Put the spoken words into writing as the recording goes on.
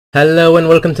Hello and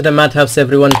welcome to the Madhouse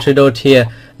everyone, Tridot here,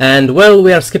 and well,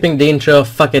 we are skipping the intro,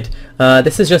 fuck it.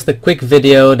 This is just a quick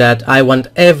video that I want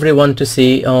everyone to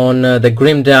see on the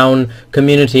Grim Dawn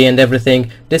community and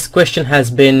everything. This question has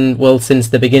been, well, since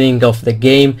the beginning of the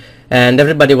game, and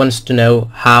everybody wants to know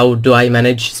how do I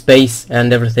manage space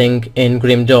and everything in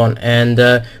Grim Dawn,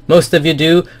 and most of you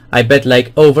do. I bet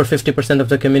like over 50% of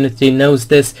the community knows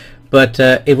this, but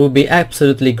it would be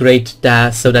absolutely great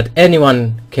so that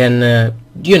anyone can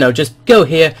you know, just go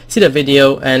here, see the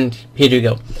video, and here you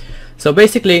go. So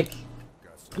basically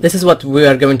this is what we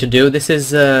are going to do. This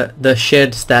is the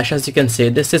shared stash. As you can see,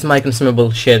 this is my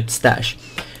consumable shared stash,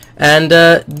 and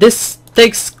this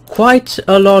takes quite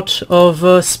a lot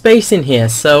of space in here.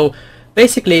 So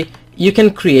basically you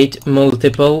can create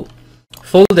multiple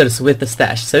folders with the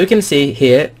stash. So you can see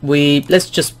here, let's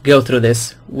just go through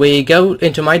this. We go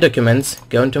into my documents,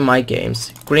 go into my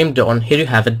games, Grim Dawn. Here you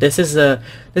have it. This is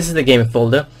the game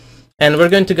folder, and we're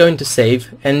going to go into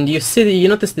save, and you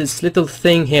notice this little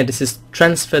thing here. This is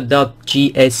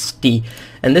transfer.gst,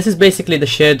 and this is basically the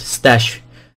shared stash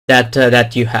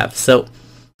that you have. So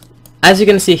as you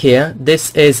can see here,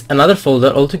 this is another folder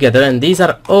altogether, and these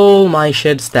are all my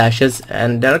shared stashes,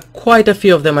 and there are quite a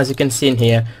few of them. As you can see in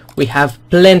here, we have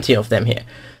plenty of them here.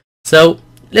 So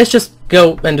let's just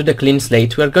go and do the clean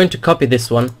slate. We're going to copy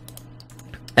this one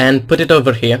and put it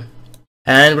over here,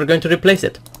 and we're going to replace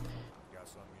it.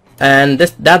 And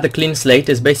the clean slate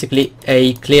is basically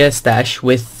a clear stash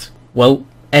with, well,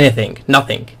 anything,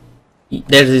 nothing.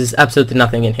 There is absolutely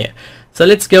nothing in here. So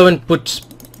let's go and put,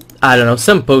 I don't know,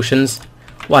 some potions,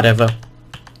 whatever.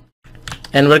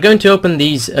 And we're going to open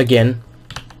these again.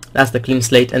 That's the clean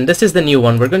slate, and this is the new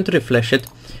one. We're going to refresh it,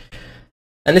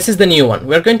 and this is the new one.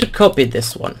 We're going to copy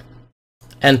this one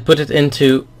and put it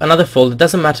into another folder.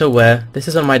 Doesn't matter where. This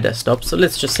is on my desktop, so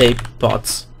let's just say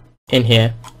pots in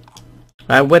here.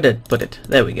 Where did I put it?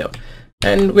 There we go.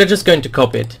 And we're just going to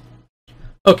copy it.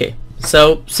 Okay,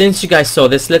 so since you guys saw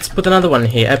this, let's put another one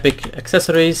here. Epic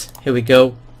accessories. Here we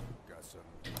go.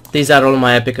 These are all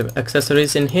my epic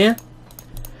accessories in here.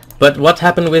 But what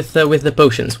happened with the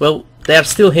potions? Well, they are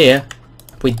still here.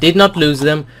 We did not lose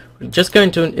them. We're just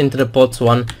going to into the pots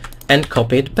one and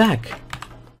copy it back.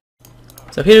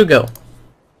 So here you go.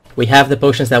 We have the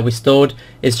potions that we stored.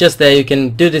 It's just there. You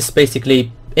can do this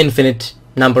basically infinite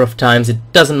number of times. It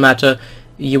doesn't matter.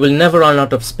 You will never run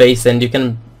out of space, and you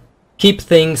can keep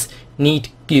things neat.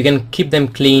 You can keep them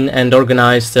clean and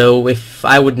organized. So if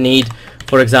I would need,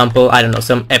 for example, I don't know,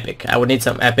 some epic. I would need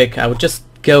some epic. I would just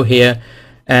go here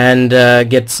and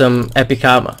get some epic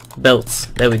armor belts.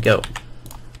 There we go.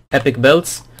 Epic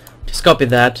belts. Just copy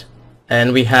that,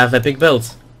 and we have epic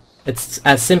belts. It's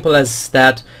as simple as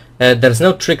that. There's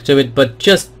no trick to it, but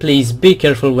just please be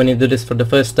careful when you do this for the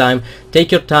first time.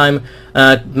 Take your time,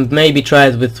 maybe try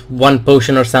it with one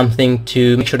potion or something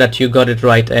to make sure that you got it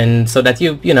right, and so that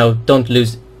you know, don't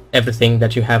lose everything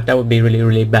that you have. That would be really,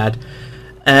 really bad.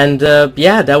 And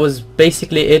yeah, that was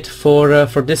basically it for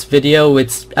this video.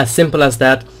 It's as simple as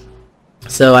that.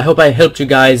 So I hope I helped you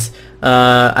guys.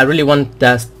 I really want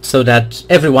that so that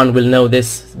everyone will know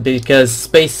this, because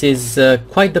space is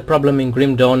quite the problem in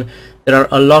Grim Dawn. There are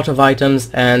a lot of items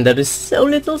and there is so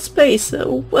little space,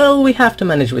 so well, we have to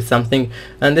manage with something,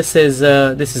 and this is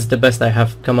the best I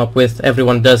have come up with.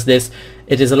 Everyone does this.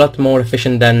 It is a lot more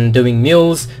efficient than doing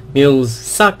mules. Mules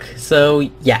suck, so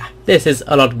yeah, this is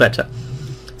a lot better.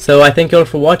 So I thank you all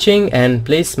for watching, and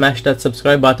please smash that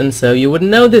subscribe button so you would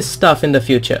know this stuff in the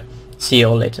future. See you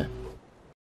all later.